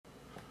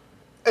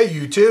Hey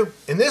YouTube,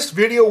 in this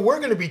video we're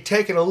going to be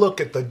taking a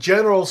look at the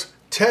General's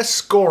Test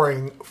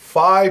Scoring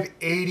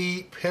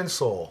 580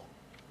 pencil.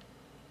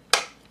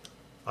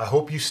 I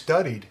hope you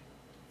studied.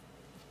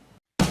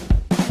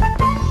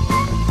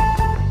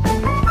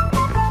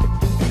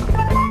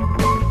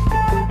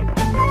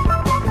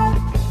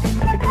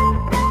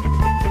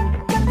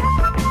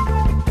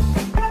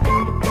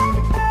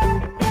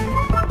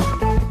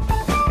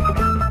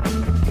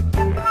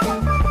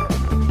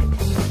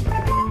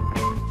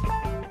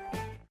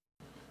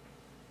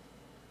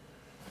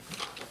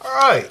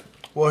 Alright,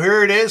 well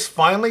here it is,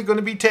 finally going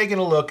to be taking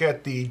a look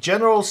at the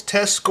General's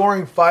Test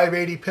Scoring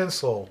 580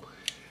 pencil.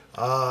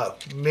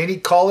 Many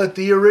call it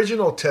the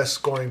original test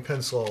scoring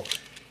pencil.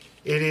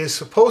 It is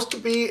supposed to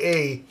be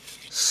a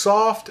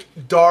soft,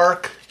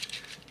 dark,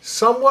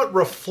 somewhat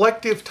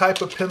reflective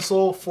type of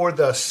pencil for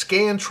the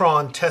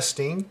Scantron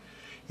testing.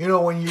 You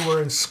know, when you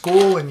were in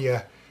school and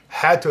you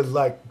had to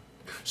like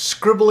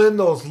scribble in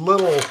those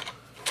little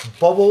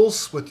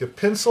bubbles with your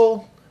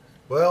pencil.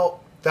 Well,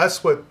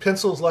 that's what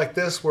pencils like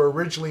this were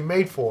originally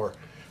made for.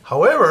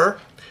 However,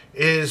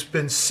 it has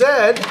been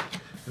said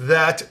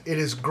that it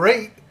is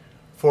great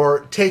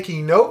for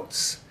taking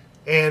notes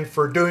and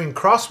for doing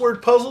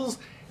crossword puzzles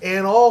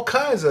and all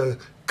kinds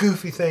of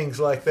goofy things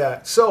like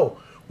that. So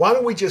why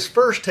don't we just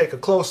first take a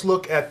close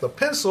look at the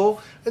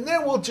pencil, and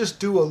then we'll just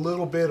do a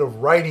little bit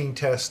of writing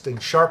test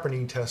and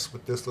sharpening tests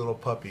with this little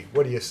puppy.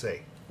 What do you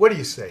say? What do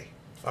you say?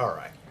 All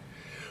right.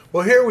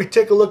 Well, here we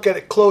take a look at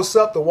it close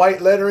up. The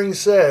white lettering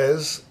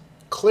says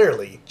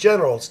clearly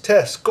General's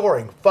Test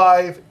Scoring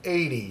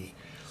 580.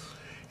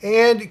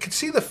 And you can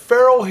see the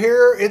ferrule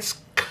here.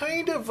 It's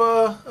kind of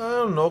a, I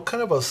don't know,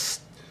 kind of a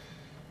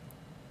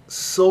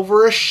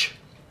silverish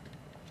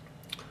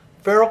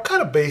ferrule,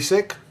 kind of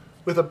basic,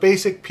 with a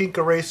basic pink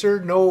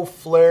eraser, no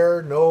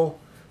flare, no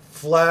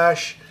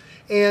flash.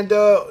 And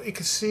you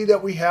can see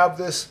that we have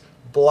this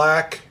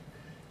black,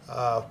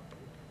 I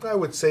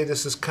would say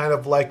this is kind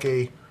of like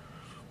a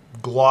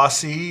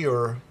glossy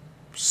or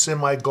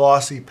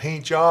semi-glossy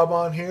paint job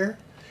on here,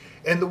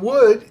 and the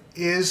wood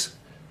is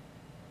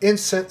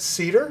incense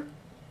cedar,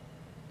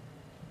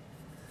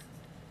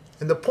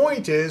 and the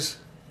point is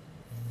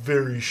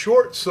very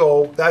short,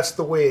 so that's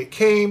the way it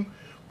came.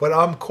 But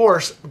I'm of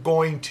course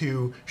going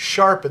to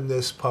sharpen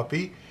this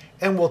puppy,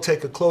 and we'll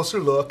take a closer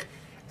look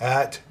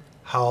at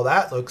how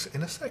that looks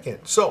in a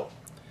second. So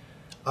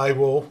I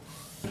will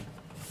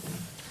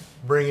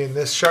bring in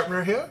this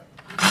sharpener here.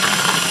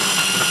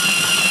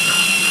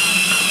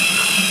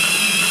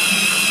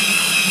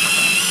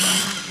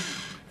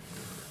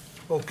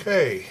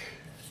 Okay,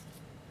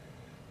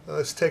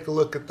 let's take a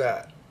look at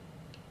that.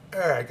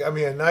 All right, got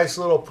me a nice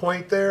little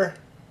point there.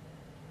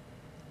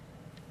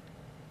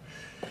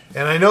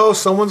 And I know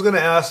someone's going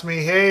to ask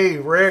me, hey,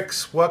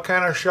 Rix, what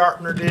kind of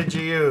sharpener did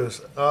you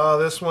use?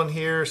 This one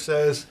here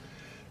says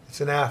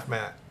it's an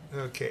AFMAT.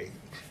 Okay,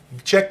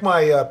 check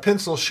my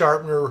pencil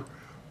sharpener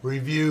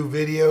review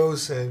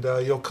videos and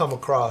you'll come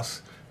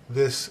across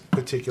this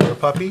particular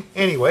puppy.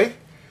 Anyway,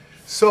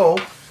 so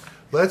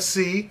let's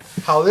see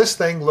how this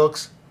thing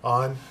looks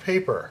on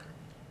paper.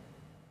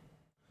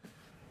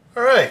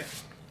 All right,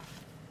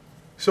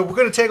 so we're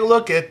going to take a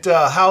look at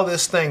how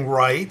this thing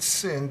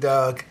writes, and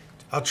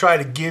I'll try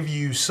to give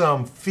you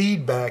some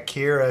feedback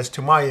here as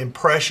to my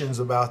impressions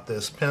about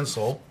this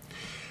pencil.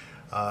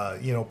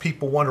 You know,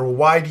 people wonder, well,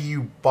 why do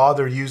you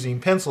bother using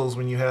pencils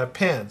when you have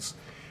pens?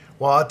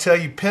 Well, I'll tell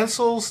you,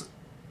 pencils,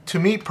 to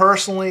me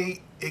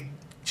personally, it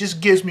just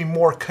gives me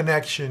more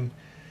connection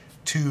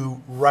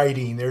to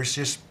writing. There's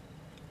just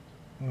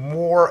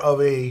more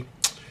of a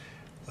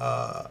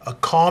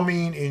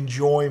calming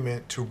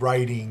enjoyment to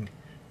writing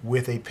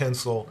with a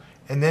pencil,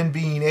 and then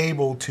being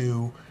able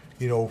to,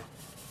 you know,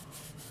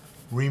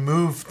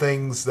 remove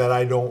things that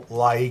I don't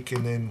like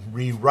and then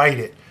rewrite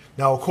it.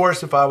 Now, of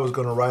course, if I was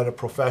going to write a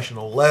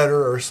professional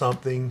letter or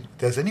something,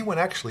 does anyone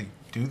actually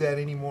do that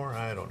anymore?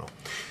 I don't know.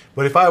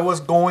 But if I was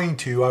going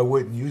to, I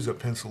wouldn't use a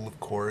pencil, of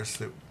course.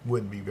 It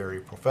wouldn't be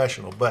very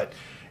professional. But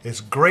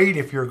it's great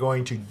if you're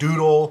going to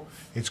doodle.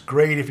 It's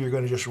great if you're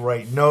going to just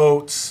write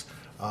notes.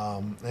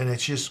 And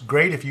it's just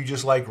great if you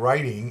just like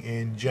writing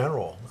in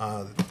general.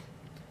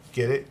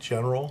 Get it?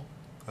 General?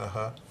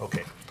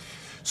 Okay.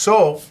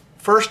 So,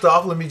 first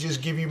off, let me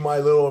just give you my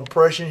little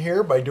impression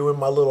here by doing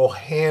my little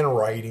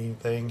handwriting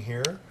thing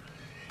here.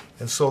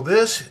 And so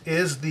this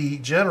is the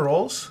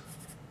General's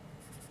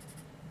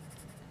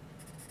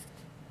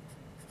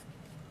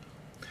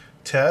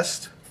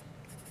Test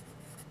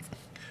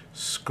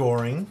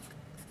Scoring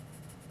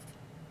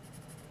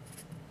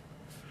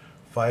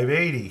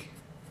 580.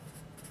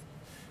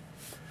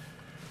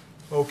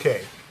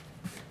 Okay,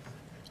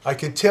 I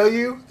can tell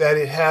you that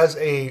it has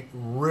a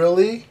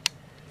really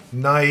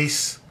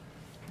nice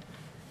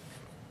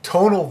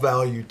tonal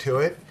value to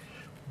it,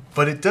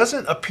 but it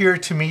doesn't appear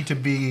to me to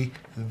be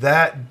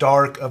that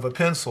dark of a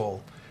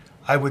pencil.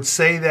 I would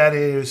say that it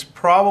is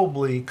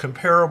probably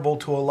comparable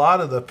to a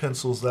lot of the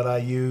pencils that I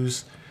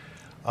use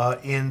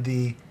in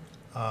the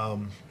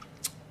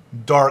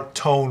dark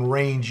tone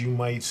range, you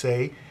might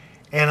say.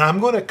 And I'm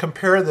going to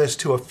compare this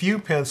to a few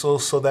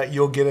pencils so that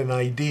you'll get an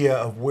idea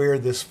of where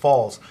this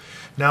falls.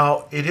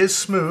 Now, it is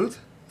smooth.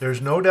 There's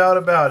no doubt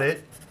about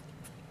it.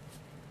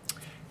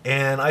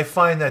 And I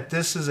find that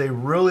this is a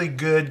really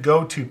good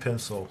go-to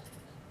pencil.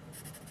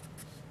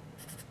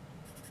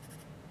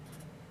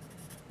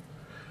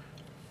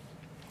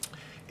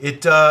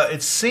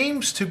 It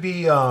seems to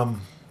be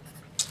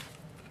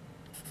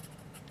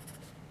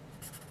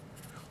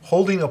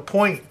holding a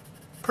point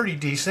pretty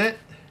decent.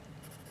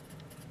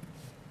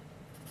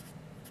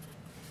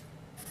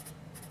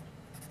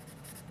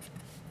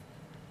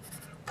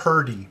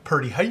 Purdy. How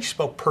do you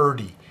spell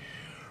purdy?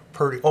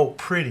 Purdy. Oh,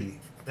 pretty.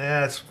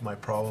 That's my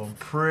problem.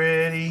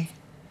 Pretty.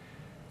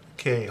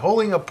 Okay,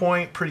 holding a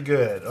point, pretty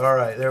good. All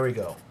right, there we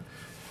go.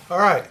 All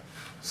right,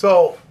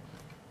 so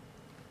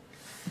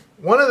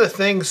one of the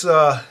things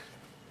that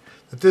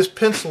this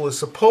pencil is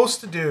supposed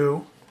to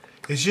do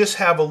is just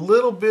have a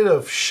little bit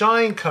of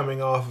shine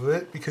coming off of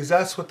it, because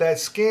that's what that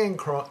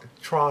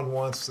Scantron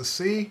wants to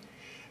see.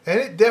 And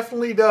it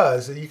definitely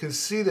does. And you can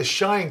see the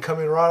shine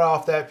coming right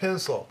off that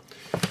pencil,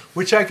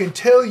 which I can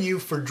tell you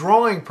for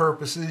drawing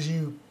purposes,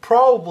 you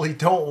probably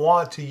don't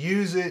want to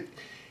use it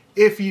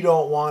if you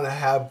don't want to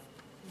have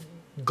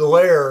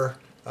glare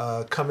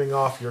coming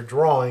off your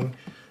drawing,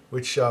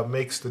 which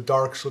makes the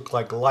darks look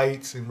like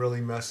lights and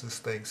really messes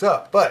things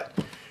up. But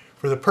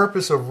for the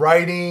purpose of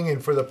writing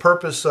and for the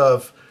purpose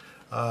of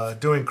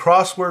doing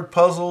crossword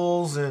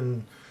puzzles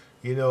and,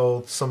 you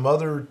know, some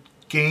other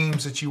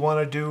games that you want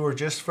to do, or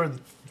just for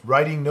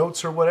writing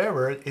notes or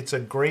whatever, it's a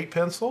great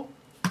pencil.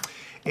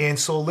 And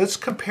so let's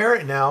compare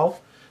it now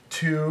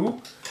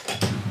to,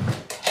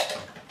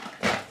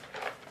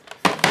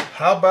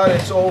 how about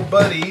its old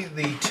buddy,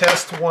 the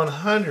Test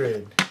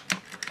 100.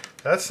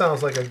 That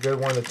sounds like a good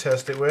one to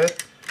test it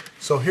with.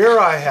 So here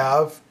I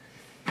have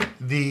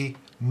the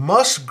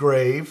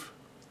Musgrave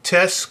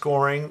Test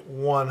Scoring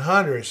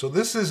 100. So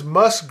this is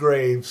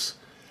Musgrave's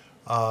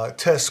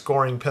test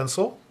scoring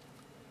pencil.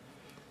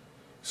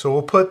 So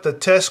we'll put the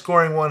Test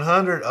Scoring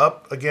 100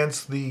 up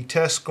against the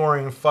Test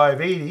Scoring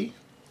 580.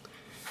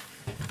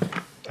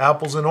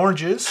 Apples and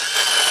oranges.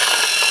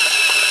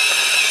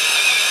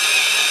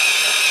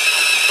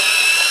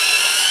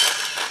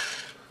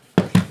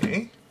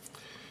 Okay.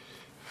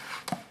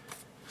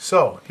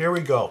 So here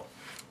we go.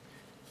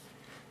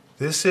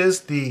 This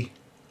is the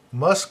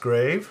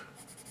Musgrave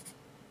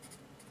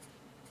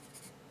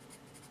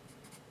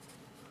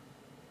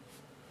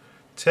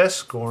Test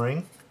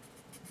Scoring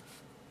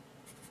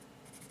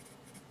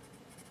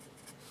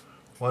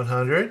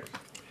 100,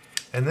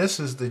 and this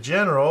is the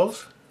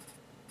General's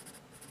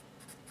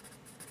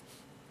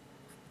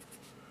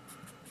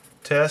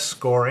Test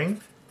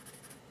Scoring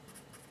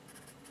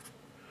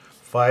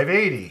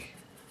 580.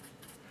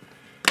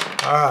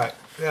 All right,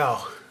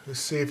 now let's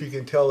see if you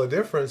can tell the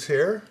difference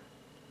here.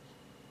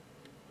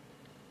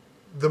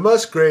 The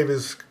Musgrave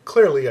is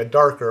clearly a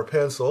darker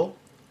pencil,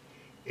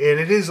 and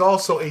it is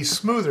also a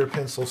smoother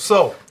pencil.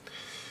 So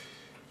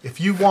if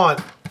you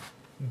want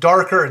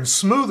darker and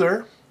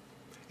smoother,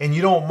 and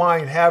you don't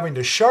mind having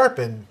to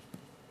sharpen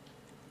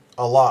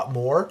a lot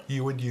more,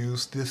 you would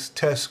use this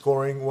Test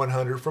Scoring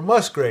 100 from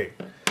Musgrave.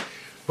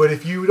 But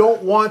if you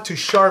don't want to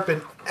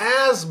sharpen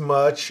as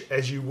much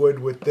as you would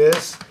with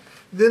this,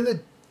 then the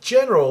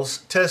General's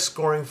Test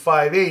Scoring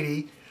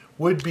 580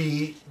 would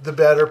be the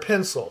better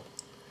pencil.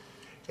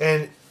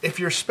 And if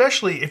you're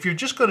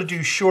just going to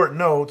do short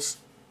notes,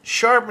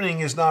 sharpening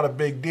is not a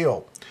big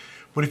deal.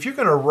 But if you're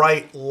going to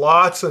write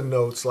lots of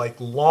notes, like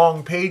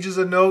long pages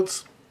of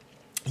notes,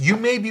 you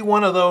may be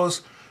one of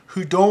those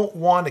who don't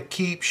want to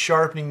keep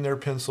sharpening their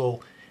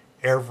pencil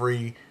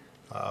every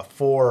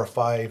 4 or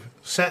 5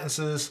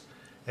 sentences.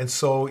 And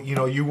so, you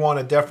know, you want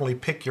to definitely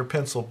pick your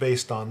pencil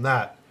based on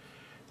that.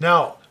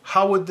 Now,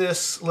 how would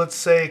this, let's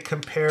say,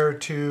 compare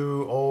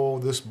to, oh,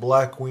 this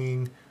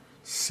Blackwing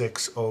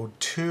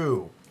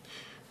 602?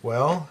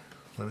 Well,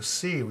 let's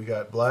see. We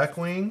got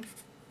Blackwing.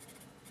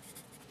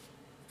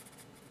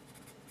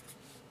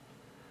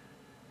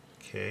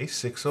 Okay,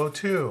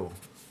 602.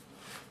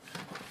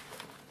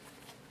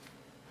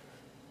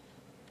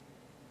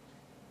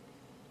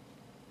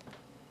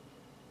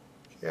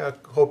 Yeah,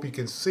 I hope you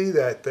can see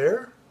that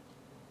there.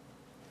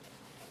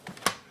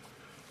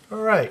 All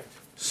right,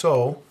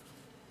 so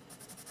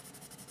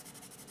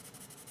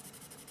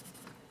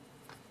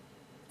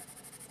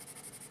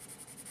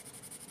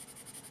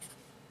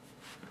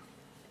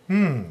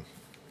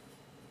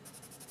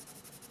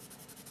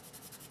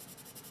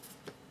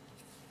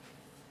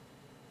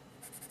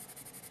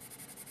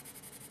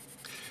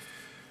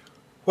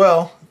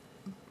well,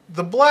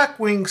 the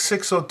Blackwing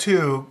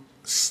 602,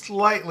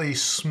 slightly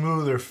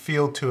smoother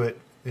feel to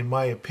it, in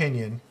my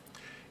opinion.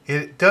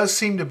 It does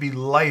seem to be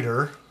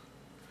lighter,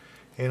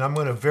 and I'm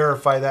going to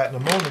verify that in a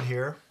moment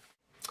here.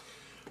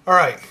 All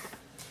right,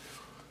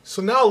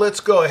 so now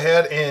let's go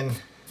ahead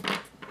and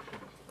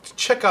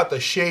check out the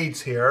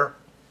shades here,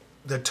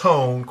 the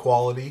tone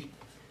quality,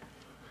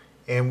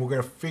 and we're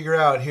going to figure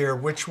out here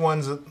which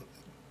ones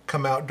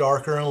come out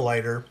darker and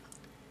lighter.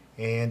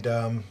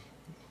 And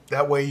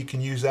that way you can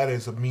use that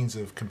as a means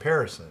of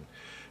comparison.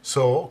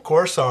 So of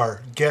course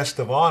our guest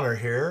of honor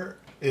here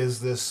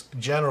is this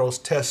General's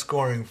Test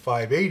Scoring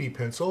 580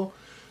 pencil.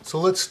 So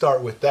let's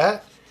start with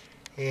that.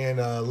 And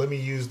let me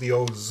use the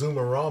old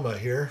Zoomerama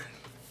here.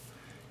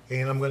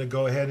 And I'm going to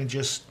go ahead and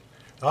just,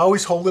 I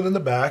always hold it in the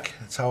back.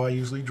 That's how I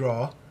usually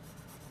draw.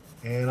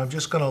 And I'm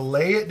just going to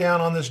lay it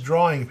down on this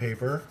drawing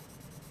paper.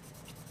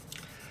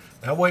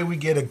 That way we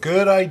get a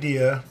good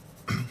idea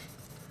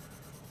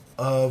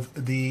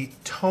of the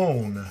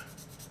tone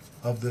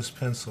of this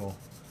pencil.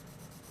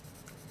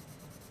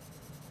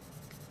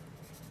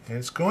 And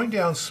it's going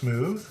down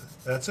smooth.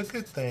 That's a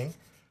good thing.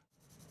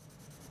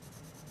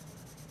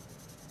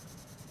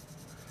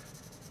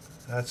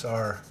 That's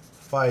our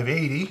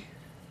 580.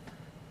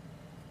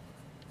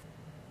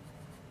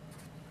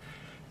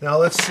 Now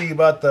let's see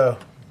about the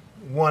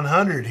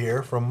 100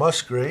 here from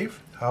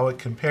Musgrave, how it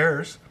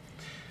compares.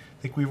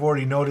 I think we've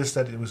already noticed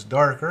that it was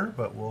darker,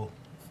 but we'll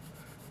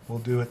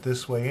do it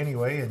this way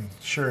anyway, and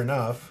sure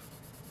enough,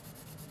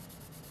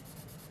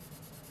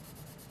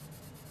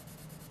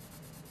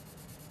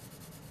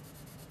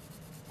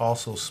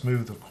 also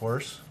smooth, of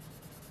course.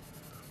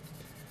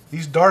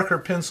 These darker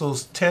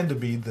pencils tend to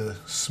be the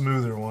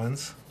smoother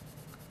ones.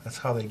 That's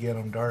how they get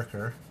them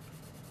darker.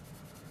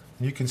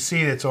 And you can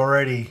see it's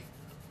already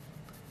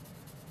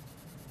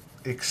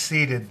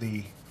exceeded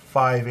the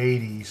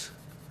 580's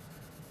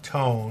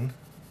tone.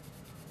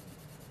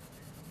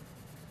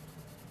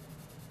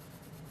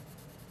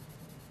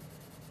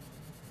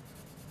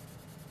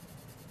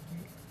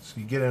 So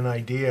you get an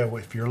idea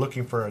if you're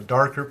looking for a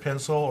darker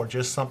pencil or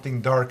just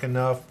something dark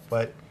enough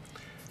but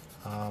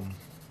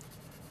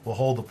will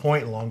hold the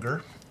point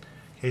longer.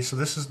 Okay, so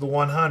this is the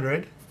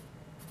 100.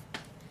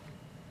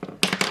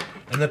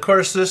 And of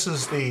course this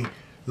is the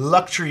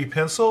luxury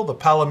pencil, the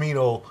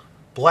Palomino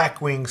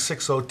Blackwing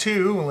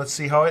 602, and let's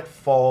see how it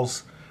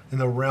falls in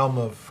the realm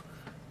of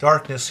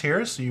darkness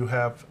here, so you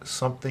have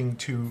something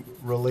to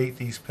relate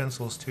these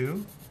pencils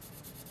to.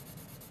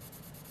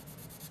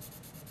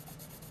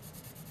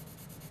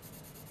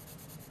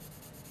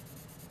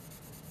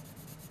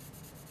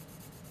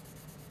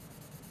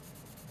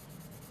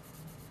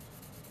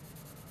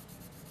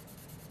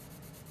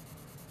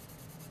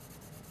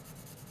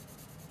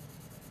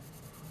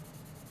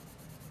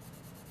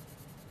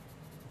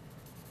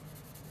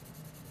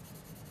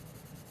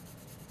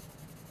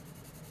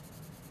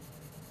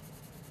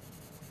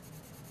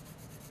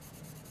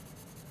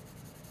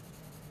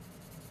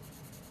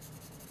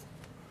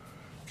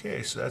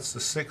 Okay, so that's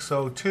the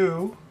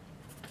 602.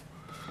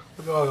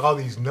 Look at all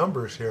these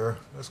numbers here.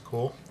 That's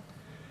cool.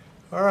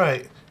 All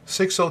right,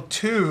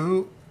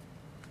 602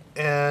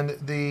 and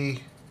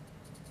the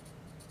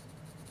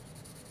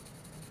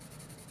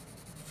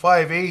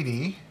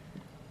 580.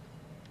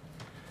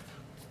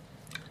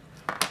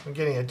 I'm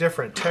getting a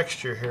different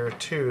texture here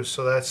too,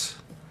 so that's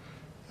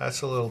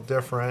a little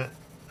different.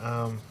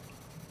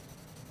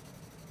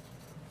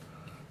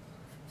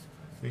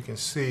 You can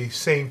see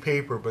same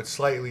paper but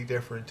slightly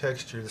different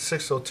texture. The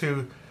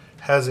 602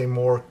 has a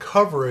more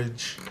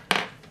coverage,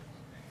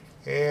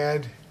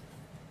 and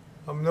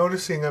I'm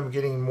noticing I'm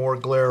getting more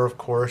glare, of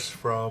course,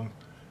 from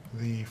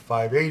the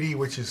 580,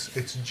 which is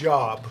its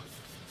job.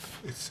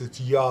 It's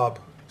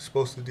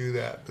supposed to do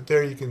that. But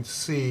there you can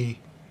see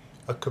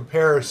a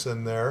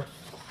comparison there.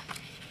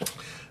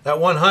 That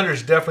 100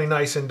 is definitely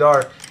nice and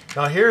dark.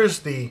 Now here's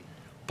the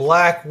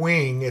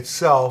Blackwing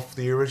itself,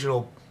 the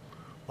original.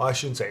 Well, I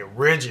shouldn't say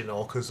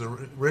original, because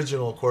the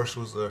original, of course,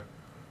 was the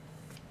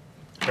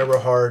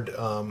Everhard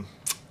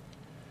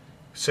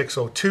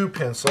 602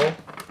 pencil,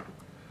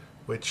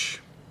 which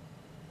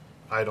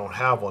I don't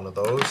have one of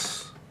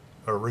those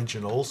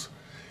originals.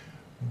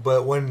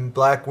 But when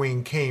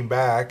Blackwing came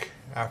back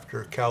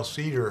after Cal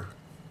Cedar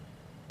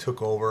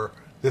took over,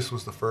 this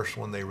was the first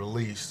one they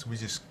released. We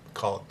just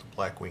call it the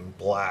Blackwing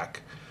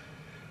Black.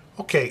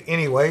 Okay,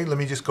 anyway, let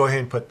me just go ahead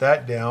and put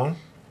that down,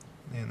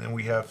 and then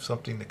we have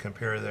something to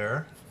compare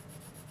there.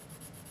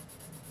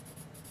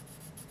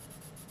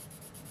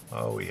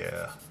 Oh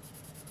yeah.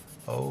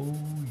 Oh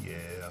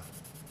yeah.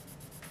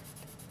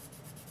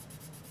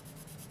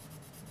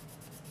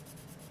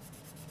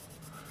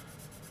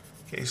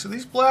 Okay, so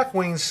these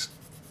Blackwings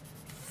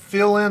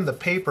fill in the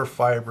paper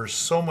fibers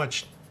so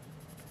much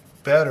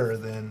better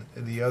than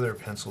the other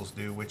pencils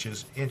do, which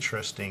is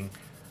interesting.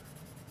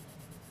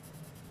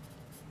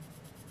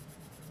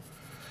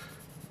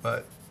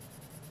 But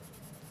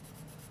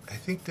I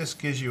think this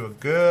gives you a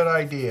good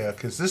idea,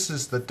 because this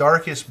is the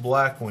darkest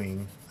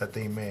Blackwing that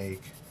they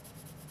make.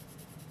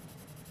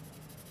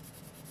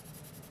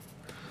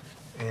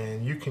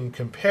 And you can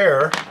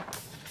compare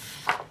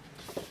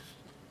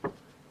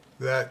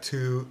that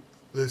to,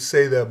 let's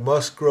say, the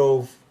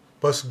Musgrave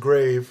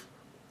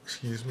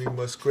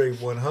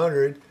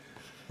 100,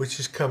 which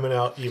is coming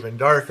out even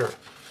darker.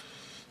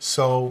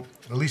 So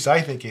at least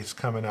I think it's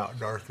coming out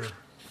darker.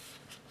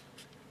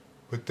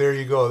 But there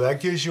you go.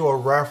 That gives you a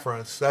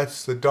reference.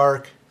 That's the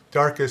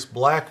darkest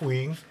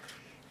Blackwing,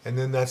 and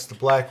then that's the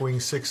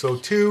Blackwing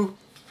 602.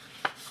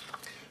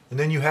 And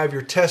then you have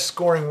your test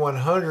scoring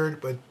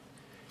 100,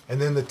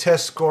 and then the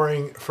test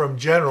scoring from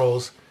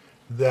Generals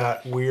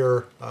that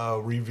we're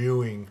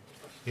reviewing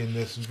in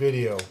this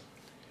video.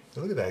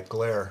 Look at that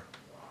glare.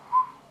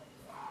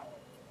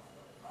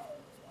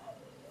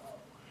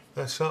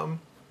 That's something.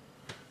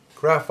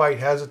 Graphite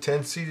has a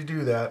tendency to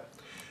do that.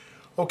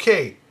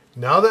 Okay,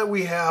 now that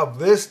we have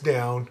this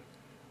down,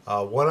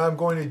 what I'm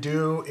going to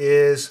do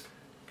is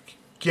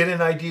get an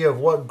idea of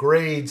what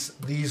grades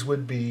these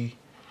would be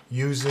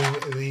using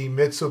the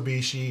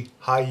Mitsubishi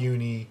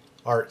Hi-Uni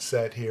art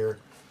set here,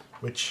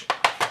 which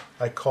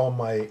I call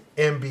my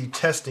MB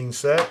testing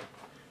set.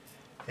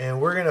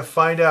 And we're going to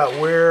find out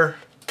where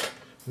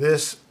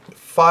this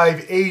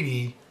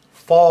 580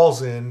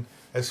 falls in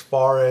as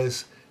far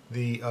as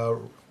the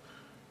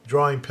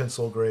drawing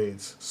pencil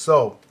grades.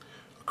 So,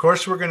 of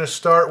course, we're going to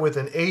start with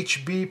an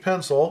HB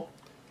pencil.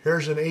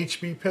 Here's an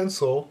HB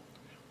pencil,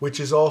 which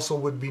is also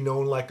would be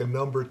known like a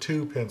number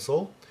 2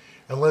 pencil.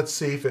 And let's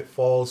see if it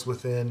falls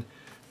within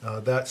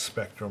that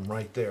spectrum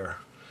right there.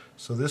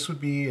 So this would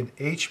be an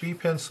HB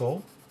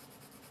pencil.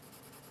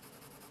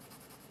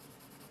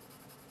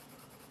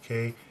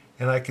 Okay,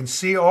 and I can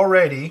see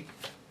already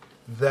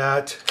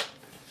that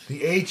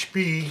the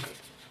HB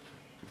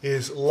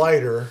is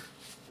lighter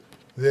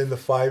than the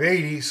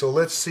 580. So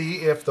let's see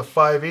if the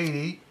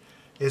 580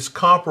 is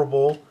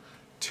comparable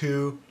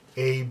to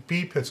a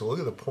B pencil. Look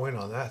at the point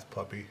on that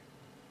puppy.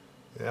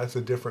 That's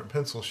a different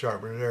pencil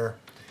sharpener there.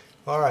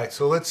 All right,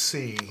 so let's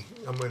see.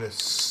 I'm going to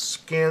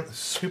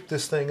scoop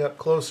this thing up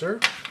closer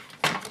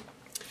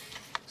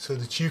so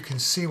that you can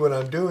see what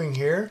I'm doing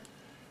here.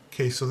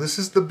 Okay, so this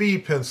is the B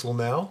pencil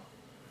now,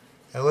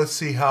 and let's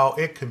see how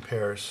it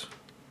compares.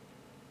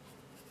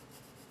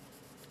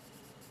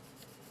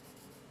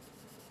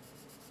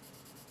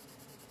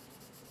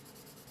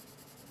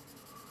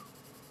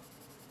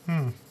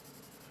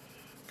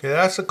 Okay,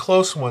 that's a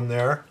close one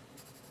there.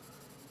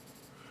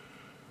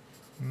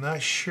 I'm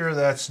not sure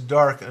that's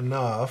dark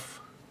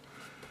enough.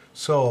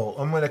 So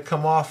I'm going to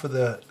come off of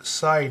the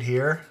side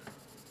here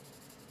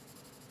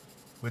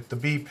with the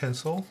B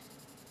pencil.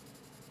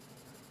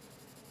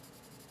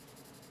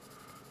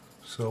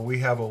 So we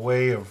have a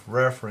way of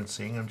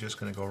referencing. I'm just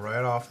going to go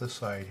right off the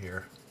side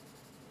here.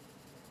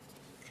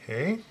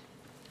 Okay.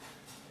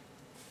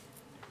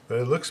 But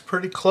it looks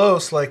pretty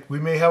close, like we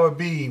may have a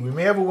B. We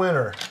may have a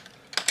winner.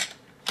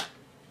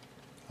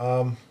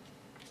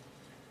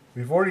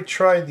 We've already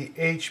tried the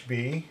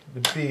HB,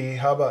 the B.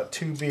 How about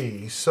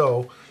 2B?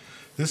 So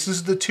this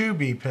is the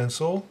 2B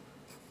pencil.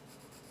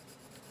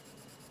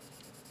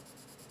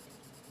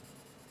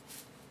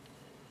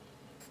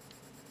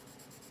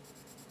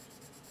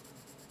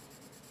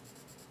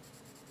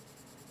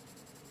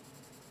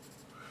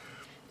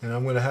 And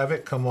I'm going to have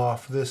it come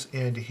off this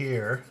end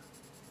here.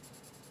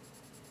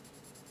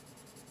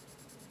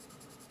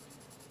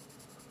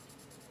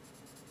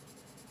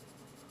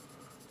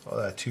 Oh,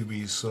 that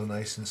 2B is so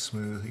nice and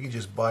smooth. You can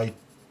just buy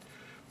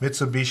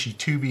Mitsubishi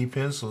 2B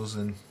pencils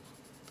and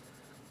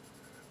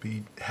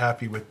be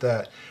happy with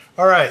that.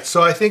 All right,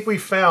 so I think we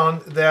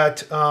found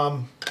that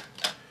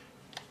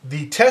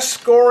the test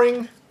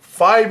scoring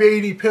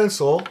 580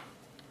 pencil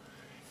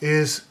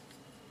is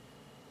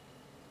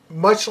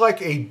much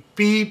like a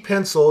B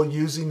pencil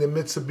using the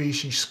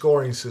Mitsubishi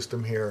scoring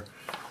system here.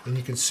 And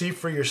you can see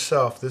for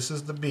yourself, this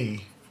is the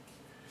B,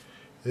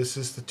 this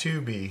is the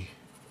 2B.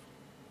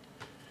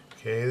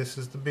 Okay, this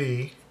is the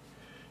B,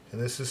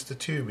 and this is the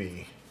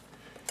 2B.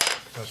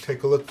 Now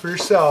take a look for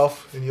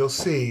yourself, and you'll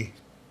see.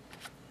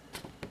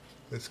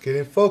 Let's get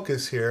in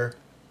focus here.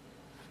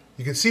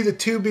 You can see the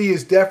 2B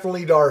is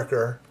definitely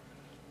darker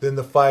than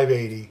the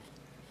 580,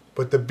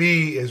 but the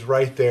B is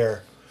right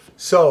there.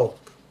 So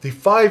the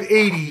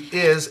 580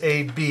 is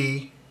a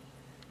B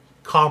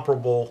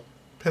comparable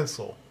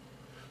pencil.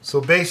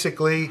 So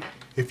basically,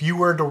 if you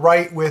were to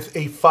write with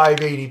a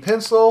 580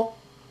 pencil,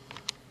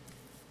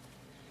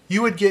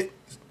 you would get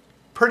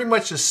pretty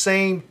much the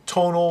same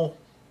tonal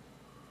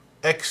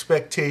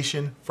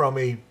expectation from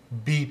a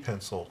B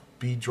pencil,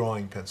 B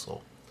drawing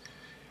pencil.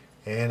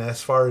 And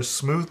as far as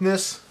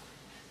smoothness,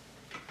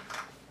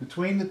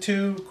 between the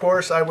two, of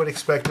course, I would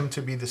expect them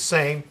to be the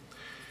same.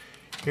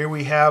 Here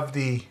we have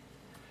the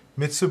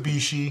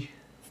Mitsubishi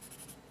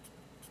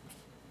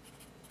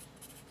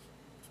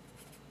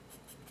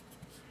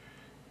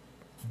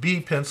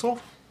B pencil,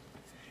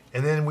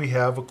 and then we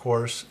have, of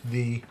course,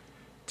 the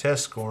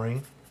test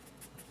scoring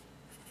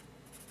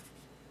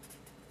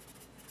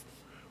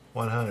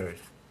 100.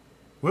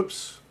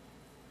 Whoops.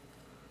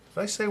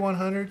 Did I say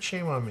 100?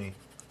 Shame on me.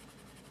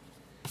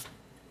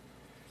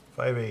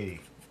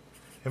 580.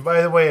 And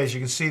by the way, as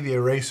you can see, the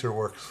eraser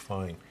works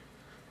fine.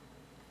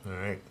 All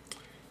right.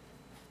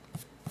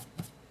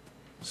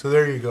 So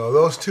there you go.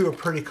 Those two are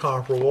pretty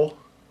comparable.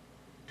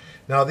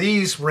 Now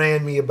these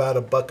ran me about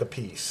 $1 a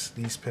piece.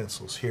 These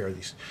pencils here.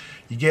 These,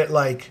 you get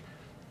like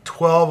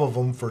 12 of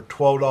them for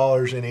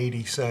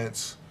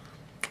 $12.80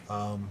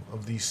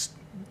 of these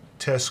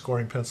test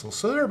scoring pencils.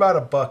 So they're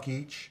about $1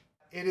 each.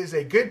 It is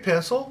a good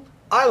pencil.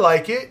 I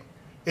like it.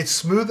 It's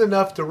smooth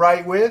enough to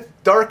write with,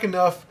 dark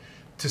enough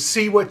to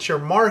see what you're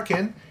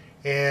marking,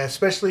 and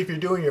especially if you're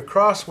doing your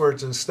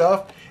crosswords and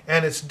stuff.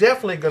 And it's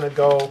definitely going to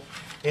go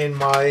in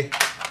my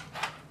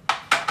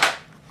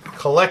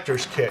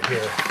collector's kit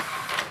here.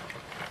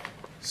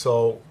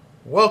 So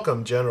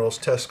welcome, General's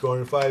Test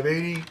Scoring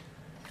 580.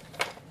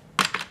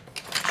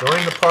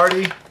 Join the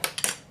party.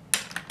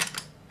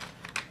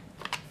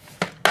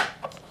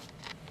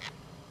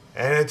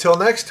 And until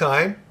next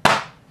time,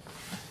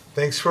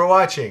 thanks for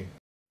watching.